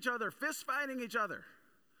fighting each other, fist fighting each other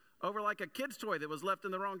over like a kid's toy that was left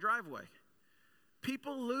in the wrong driveway.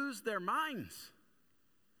 People lose their minds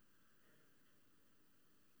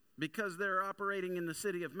because they're operating in the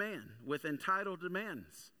city of man with entitled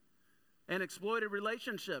demands and exploited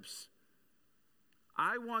relationships.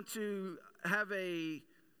 I want to have a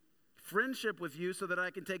friendship with you so that I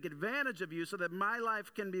can take advantage of you so that my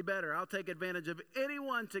life can be better. I'll take advantage of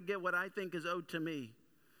anyone to get what I think is owed to me.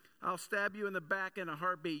 I'll stab you in the back in a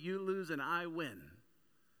heartbeat. You lose and I win.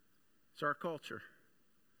 It's our culture.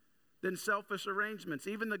 Then selfish arrangements.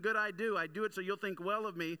 Even the good I do it so you'll think well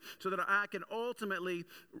of me so that I can ultimately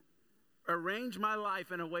arrange my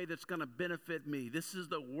life in a way that's going to benefit me. This is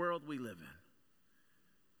the world we live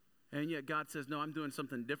in. And yet God says, no, I'm doing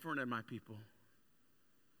something different in my people.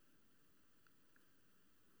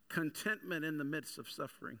 Contentment in the midst of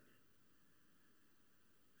suffering.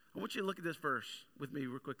 I want you to look at this verse with me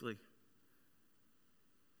real quickly.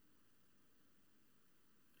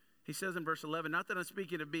 He says in verse 11, not that I'm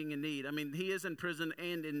speaking of being in need. I mean, he is in prison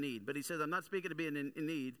and in need. But he says, I'm not speaking of being in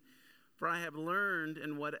need, for I have learned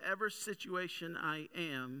in whatever situation I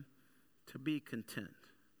am to be content.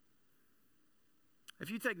 If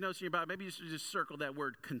you take notes in your Bible, maybe you should just circle that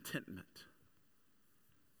word contentment.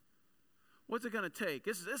 What's it going to take?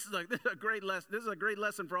 This is a great lesson. This is a great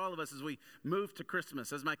lesson for all of us as we move to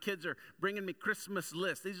Christmas. As my kids are bringing me Christmas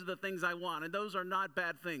lists, these are the things I want, and those are not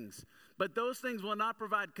bad things. But those things will not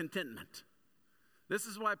provide contentment. This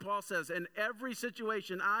is why Paul says, in every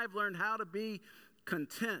situation, I've learned how to be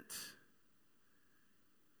content.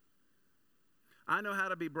 I know how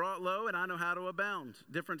to be brought low, and I know how to abound.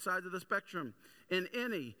 Different sides of the spectrum. In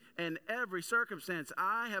any and every circumstance,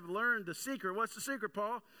 I have learned the secret. What's the secret,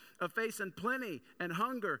 Paul? Of facing plenty and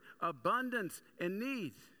hunger, abundance and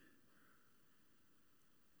need.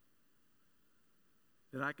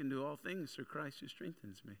 That I can do all things through Christ who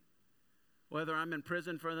strengthens me. Whether I'm in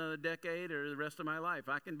prison for another decade or the rest of my life,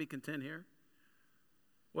 I can be content here.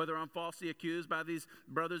 Whether I'm falsely accused by these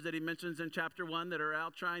brothers that he mentions in chapter 1 that are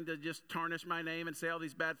out trying to just tarnish my name and say all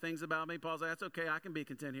these bad things about me, Paul's like, that's okay, I can be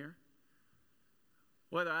content here.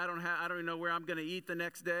 Whether I don't even know where I'm going to eat the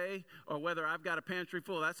next day, or whether I've got a pantry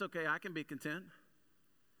full, that's okay, I can be content.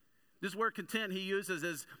 This word content he uses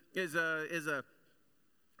is a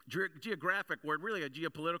geographic word, really a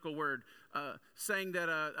geopolitical word, saying that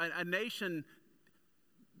a nation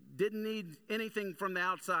didn't need anything from the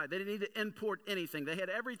outside. They didn't need to import anything. They had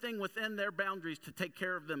everything within their boundaries to take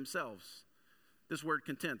care of themselves. This word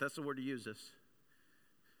content, that's the word he uses.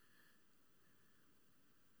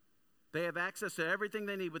 They have access to everything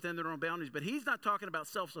they need within their own boundaries. But he's not talking about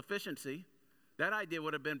self-sufficiency. That idea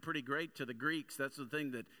would have been pretty great to the Greeks. That's the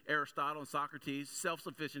thing that Aristotle and Socrates,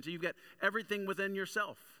 self-sufficiency. You've got everything within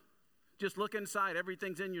yourself. Just look inside.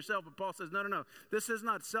 Everything's in yourself. But Paul says, no. This is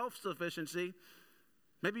not self-sufficiency.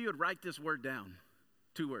 Maybe you would write this word down.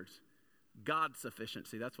 2 words. God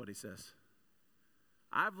sufficiency. That's what he says.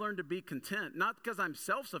 I've learned to be content, not because I'm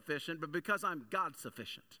self-sufficient, but because I'm God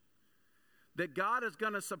sufficient. That God is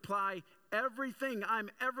going to supply everything I'm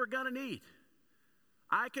ever going to need.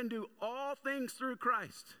 I can do all things through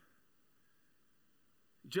Christ.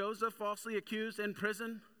 Joseph, falsely accused in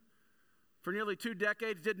prison for nearly 2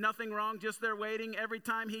 decades, did nothing wrong, just there waiting. Every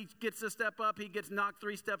time he gets a step up, he gets knocked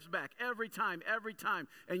 3 steps back. Every time.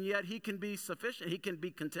 And yet he can be sufficient. He can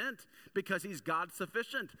be content because he's God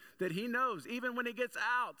sufficient. That he knows, even when he gets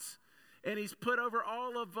out and he's put over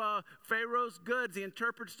all of Pharaoh's goods, he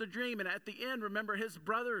interprets the dream. And at the end, remember, his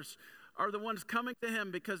brothers are the ones coming to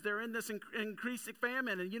him because they're in this increasing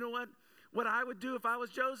famine. And you know what? What I would do if I was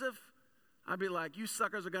Joseph? I'd be like, you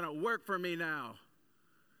suckers are going to work for me now.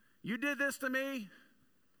 You did this to me?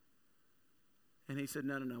 And he said,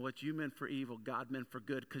 no. What you meant for evil, God meant for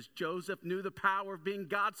good. Because Joseph knew the power of being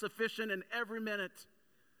God sufficient in every minute.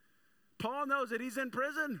 Paul knows that he's in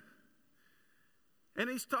prison. And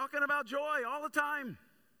he's talking about joy all the time.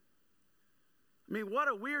 I mean, what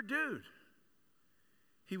a weird dude.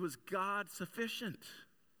 He was God sufficient.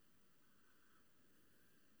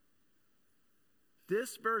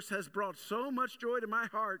 This verse has brought so much joy to my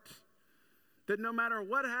heart that no matter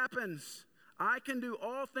what happens, I can do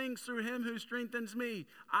all things through him who strengthens me.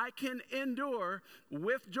 I can endure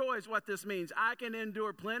with joy is what this means. I can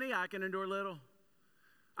endure plenty. I can endure little.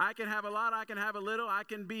 I can have a lot. I can have a little. I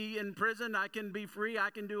can be in prison. I can be free. I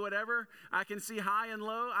can do whatever. I can see high and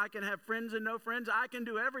low. I can have friends and no friends. I can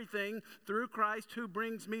do everything through Christ who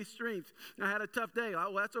brings me strength. I had a tough day.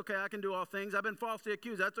 Oh, well, that's okay. I can do all things. I've been falsely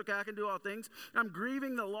accused. That's okay. I can do all things. I'm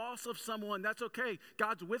grieving the loss of someone. That's okay.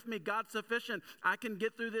 God's with me. God's sufficient. I can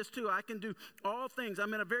get through this too. I can do all things.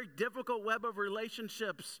 I'm in a very difficult web of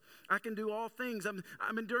relationships. I can do all things.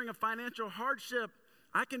 I'm enduring a financial hardship.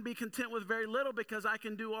 I can be content with very little because I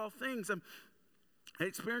can do all things. I'm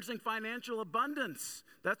experiencing financial abundance.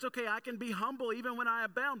 That's okay. I can be humble even when I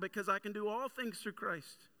abound because I can do all things through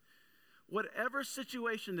Christ. Whatever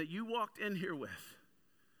situation that you walked in here with,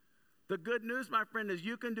 the good news, my friend, is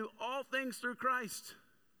you can do all things through Christ.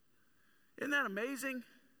 Isn't that amazing?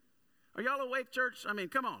 Are y'all awake, church? I mean,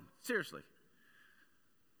 come on, seriously.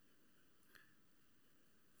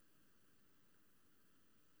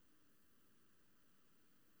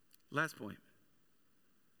 Last point.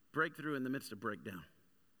 Breakthrough in the midst of breakdown.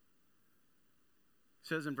 It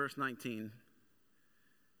says in verse 19,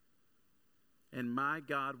 and my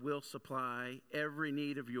God will supply every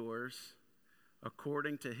need of yours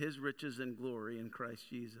according to his riches and glory in Christ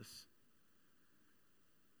Jesus.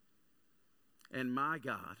 And my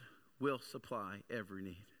God will supply every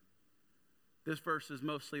need. This verse is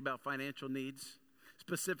mostly about financial needs.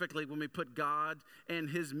 Specifically, when we put God and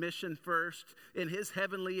his mission first in his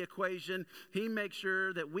heavenly equation, he makes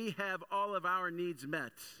sure that we have all of our needs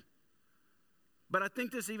met. But I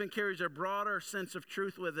think this even carries a broader sense of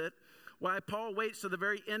truth with it. Why Paul waits to the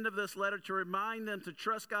very end of this letter to remind them to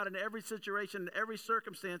trust God in every situation, in every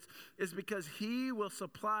circumstance, is because he will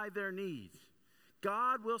supply their needs.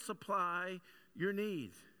 God will supply your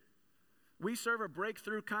needs. We serve a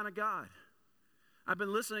breakthrough kind of God. I've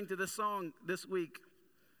been listening to this song this week,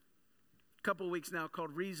 a couple weeks now,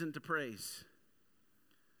 called Reason to Praise.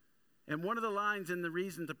 And one of the lines in the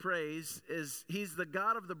Reason to Praise is, he's the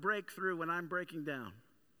God of the breakthrough when I'm breaking down.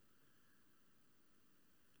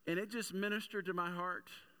 And it just ministered to my heart.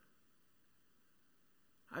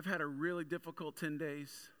 I've had a really difficult 10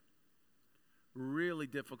 days. Really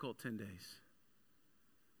difficult 10 days.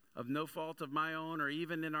 Of no fault of my own, or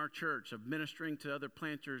even in our church, of ministering to other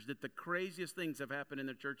planters, that the craziest things have happened in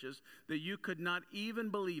the churches that you could not even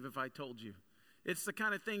believe if I told you. It's the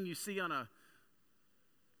kind of thing you see on a,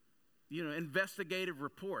 investigative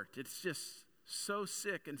report. It's just so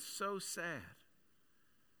sick and so sad.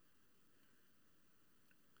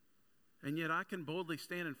 And yet I can boldly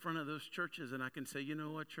stand in front of those churches and I can say, you know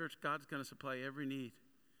what, church, God's going to supply every need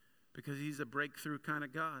because he's a breakthrough kind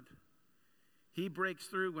of God. He breaks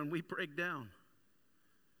through when we break down.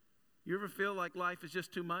 You ever feel like life is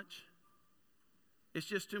just too much? It's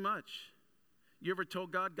just too much. You ever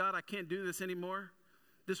told God, God, I can't do this anymore?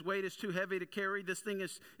 This weight is too heavy to carry. This thing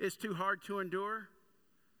is too hard to endure.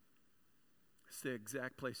 It's the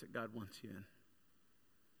exact place that God wants you in.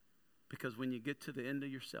 Because when you get to the end of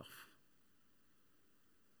yourself,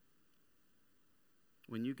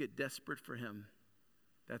 when you get desperate for him,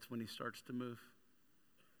 that's when he starts to move.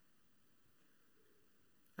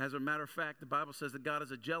 As a matter of fact, the Bible says that God is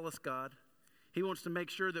a jealous God. He wants to make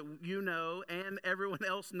sure that you know and everyone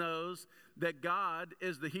else knows that God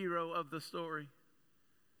is the hero of the story.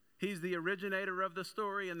 He's the originator of the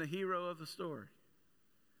story and the hero of the story.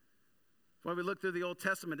 When we look through the Old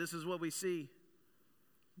Testament, this is what we see.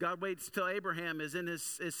 God waits till Abraham is in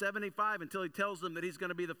his 75 until he tells them that he's going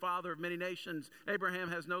to be the father of many nations. Abraham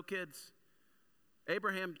has no kids.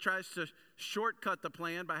 Abraham tries to shortcut the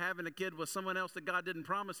plan by having a kid with someone else that God didn't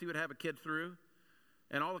promise he would have a kid through,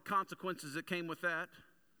 and all the consequences that came with that.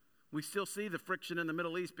 We still see the friction in the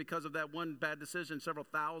Middle East because of that one bad decision several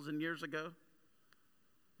thousand years ago.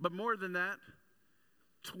 But more than that,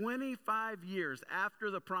 25 years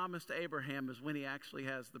after the promise to Abraham is when he actually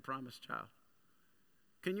has the promised child.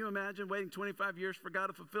 Can you imagine waiting 25 years for God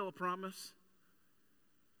to fulfill a promise?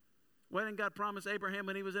 Why didn't God promise Abraham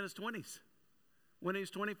when he was in his 20s? When he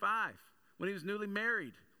was 25, when he was newly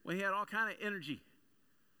married, when he had all kind of energy.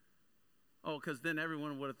 Oh, because then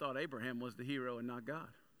everyone would have thought Abraham was the hero and not God.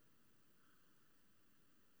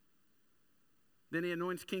 Then he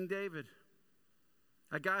anoints King David,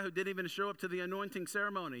 a guy who didn't even show up to the anointing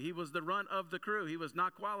ceremony. He was the runt of the crew. He was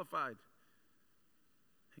not qualified.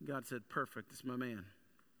 And God said, perfect, it's my man.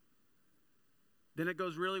 Then it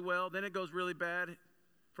goes really well. Then it goes really bad.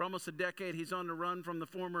 For almost a decade, he's on the run from the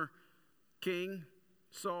former king,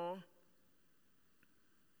 Saul.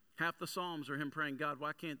 Half the Psalms are him praying, God,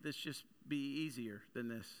 why can't this just be easier than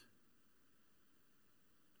this?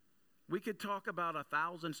 We could talk about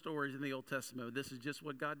 1,000 stories in the Old Testament, but this is just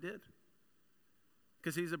what God did.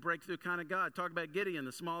 Because he's a breakthrough kind of God. Talk about Gideon,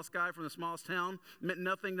 the smallest guy from the smallest town, meant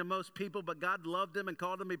nothing to most people, but God loved him and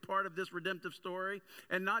called him to be part of this redemptive story.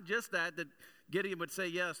 And not just that Gideon would say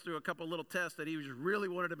yes through a couple little tests that he just really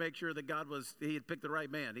wanted to make sure that he had picked the right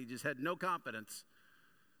man. He just had no confidence.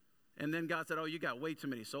 And then God said, oh, you got way too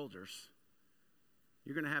many soldiers.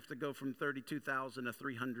 You're going to have to go from 32,000 to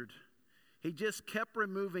 300. He just kept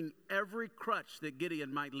removing every crutch that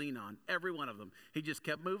Gideon might lean on, every one of them. He just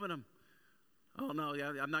kept moving them. Oh, no,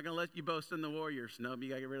 I'm not going to let you boast in the warriors. No, you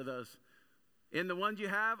got to get rid of those. In the ones you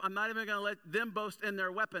have, I'm not even going to let them boast in their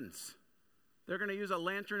weapons. They're going to use a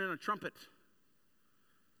lantern and a trumpet.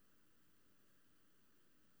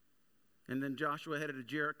 And then Joshua headed to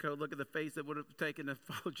Jericho. Look at the faith that would have taken to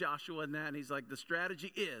follow Joshua in that. And he's like, the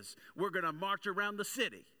strategy is we're going to march around the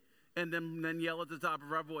city and then yell at the top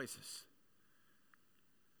of our voices.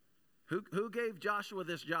 Who gave Joshua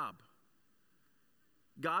this job?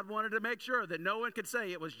 God wanted to make sure that no one could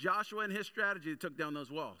say it was Joshua and his strategy that took down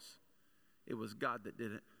those walls. It was God that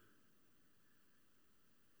did it.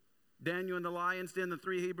 Daniel in the lion's den, the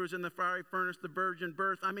 3 Hebrews in the fiery furnace, the virgin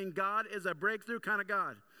birth. I mean, God is a breakthrough kind of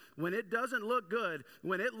God. When it doesn't look good,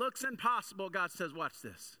 when it looks impossible, God says, watch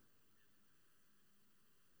this.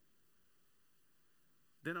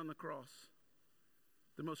 Then on the cross,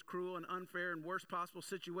 the most cruel and unfair and worst possible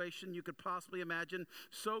situation you could possibly imagine.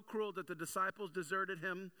 So cruel that the disciples deserted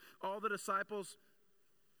him. All the disciples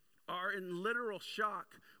are in literal shock,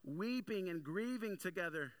 weeping and grieving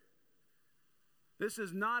together. This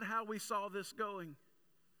is not how we saw this going.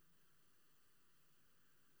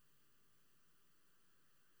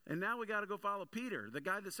 And now we got to go follow Peter, the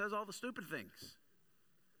guy that says all the stupid things.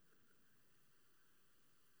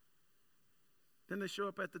 Then they show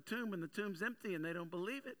up at the tomb and the tomb's empty and they don't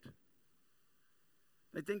believe it.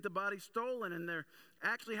 They think the body's stolen and they're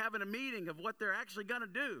actually having a meeting of what they're actually going to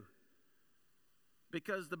do.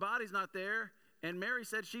 Because the body's not there and Mary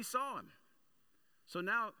said she saw him. So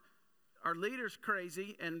now our leader's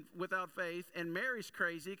crazy and without faith, and Mary's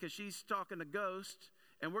crazy because she's talking to ghosts,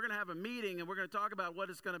 and we're going to have a meeting and we're going to talk about what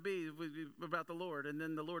it's going to be about the Lord. And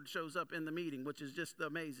then the Lord shows up in the meeting, which is just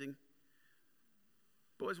amazing.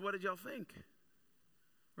 Boys, what did y'all think?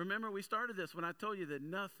 Remember, we started this when I told you that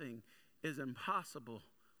nothing is impossible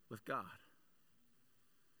with God.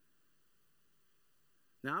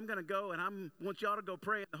 Now I'm going to go and I want y'all to go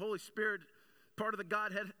pray. And the Holy Spirit, part of the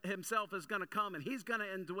Godhead himself, is going to come and he's going to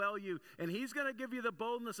indwell you. And he's going to give you the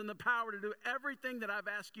boldness and the power to do everything that I've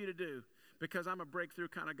asked you to do. Because I'm a breakthrough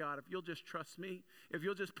kind of God. If you'll just trust me, if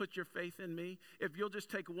you'll just put your faith in me, if you'll just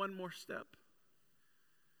take one more step.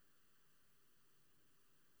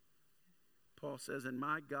 Paul says, and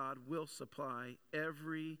my God will supply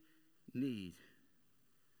every need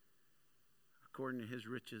according to his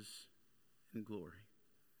riches and glory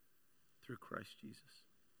through Christ Jesus.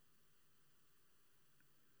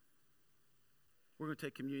 We're going to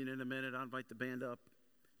take communion in a minute. I'll invite the band up.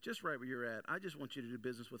 Just right where you're at. I just want you to do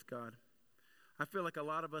business with God. I feel like a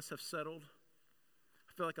lot of us have settled.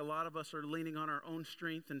 I feel like a lot of us are leaning on our own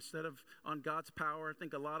strength instead of on God's power. I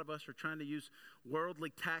think a lot of us are trying to use worldly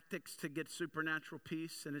tactics to get supernatural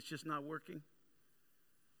peace, and it's just not working.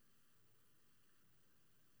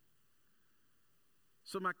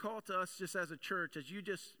 So my call to us just as a church, as you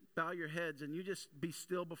just bow your heads and you just be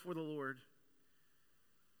still before the Lord,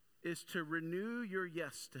 is to renew your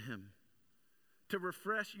yes to him, to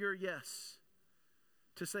refresh your yes.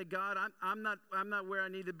 To say, God, I'm not where I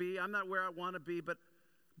need to be. I'm not where I want to be, but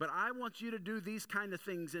I want you to do these kind of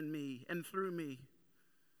things in me and through me.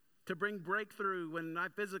 To bring breakthrough when I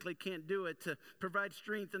physically can't do it. To provide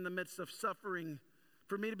strength in the midst of suffering.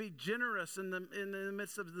 For me to be generous in the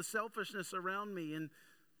midst of the selfishness around me and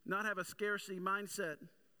not have a scarcity mindset.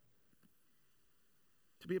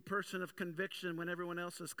 To be a person of conviction when everyone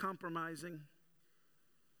else is compromising.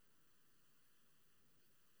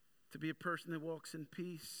 To be a person that walks in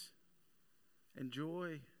peace and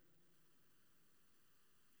joy.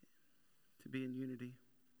 To be in unity.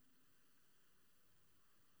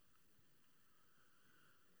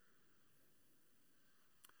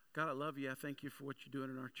 God, I love you. I thank you for what you're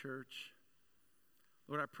doing in our church.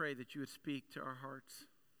 Lord, I pray that you would speak to our hearts.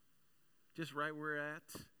 Just right where we're at.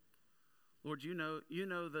 Lord, you know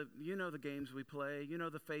the games we play. You know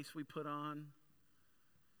the face we put on.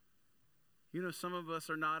 You know, some of us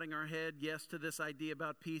are nodding our head yes to this idea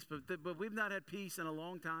about peace, but we've not had peace in a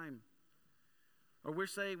long time. Or we're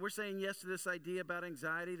saying yes to this idea about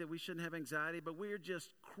anxiety, that we shouldn't have anxiety, but we're just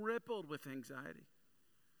crippled with anxiety.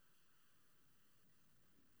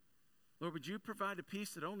 Lord, would you provide a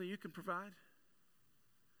peace that only you can provide?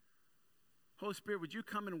 Holy Spirit, would you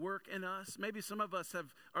come and work in us? Maybe some of us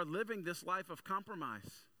are living this life of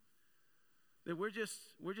compromise. That we're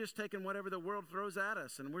just taking whatever the world throws at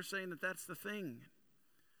us, and we're saying that that's the thing.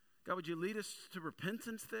 God, would you lead us to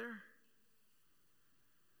repentance there?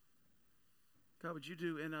 God, would you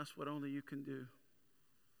do in us what only you can do?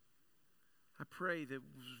 I pray that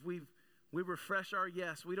we refresh our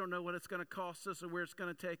yes. We don't know what it's going to cost us or where it's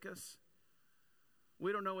going to take us.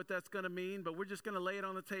 We don't know what that's going to mean, but we're just going to lay it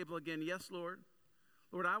on the table again. Yes, Lord.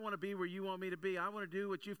 Lord, I want to be where you want me to be. I want to do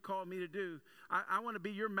what you've called me to do. I want to be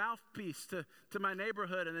your mouthpiece to my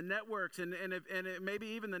neighborhood and the networks and maybe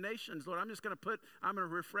even the nations. Lord, I'm going to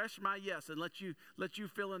refresh my yes and let you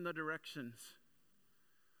fill in the directions.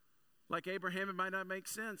 Like Abraham, it might not make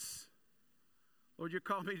sense. Lord, you're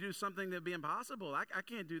calling me to do something that would be impossible. I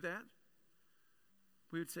can't do that.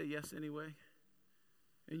 We would say yes anyway.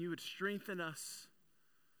 And you would strengthen us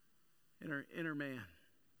in our inner man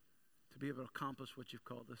to be able to accomplish what you've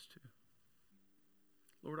called us to.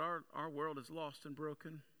 Lord, our world is lost and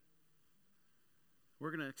broken.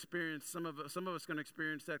 We're going to experience, some of us going to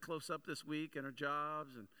experience that close up this week in our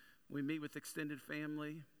jobs, and we meet with extended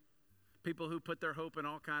family. People who put their hope in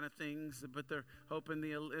all kind of things, put their hope in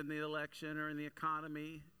the election or in the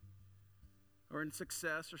economy or in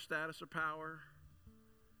success or status or power.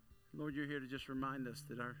 Lord, you're here to just remind us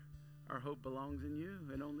that our hope belongs in you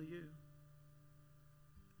and only you.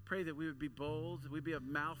 Pray that we would be bold, we'd be a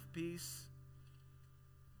mouthpiece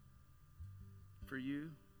for you.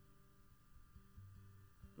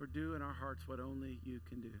 Lord, do in our hearts what only you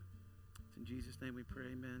can do. It's in Jesus' name we pray,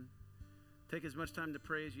 amen. Take as much time to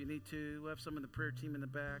pray as you need to. We'll have some of the prayer team in the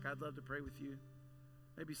back. I'd love to pray with you.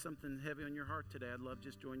 Maybe something heavy on your heart today. I'd love to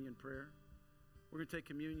just join you in prayer. We're going to take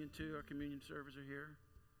communion too. Our communion servers are here.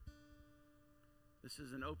 This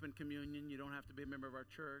is an open communion. You don't have to be a member of our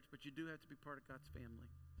church, but you do have to be part of God's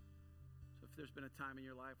family. So if there's been a time in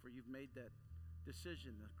your life where you've made that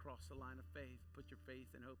decision to cross the line of faith, put your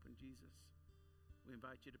faith and hope in Jesus, we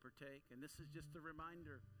invite you to partake. And this is just a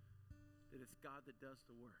reminder that it's God that does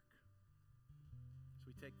the work. So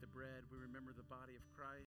we take the bread, we remember the body of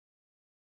Christ.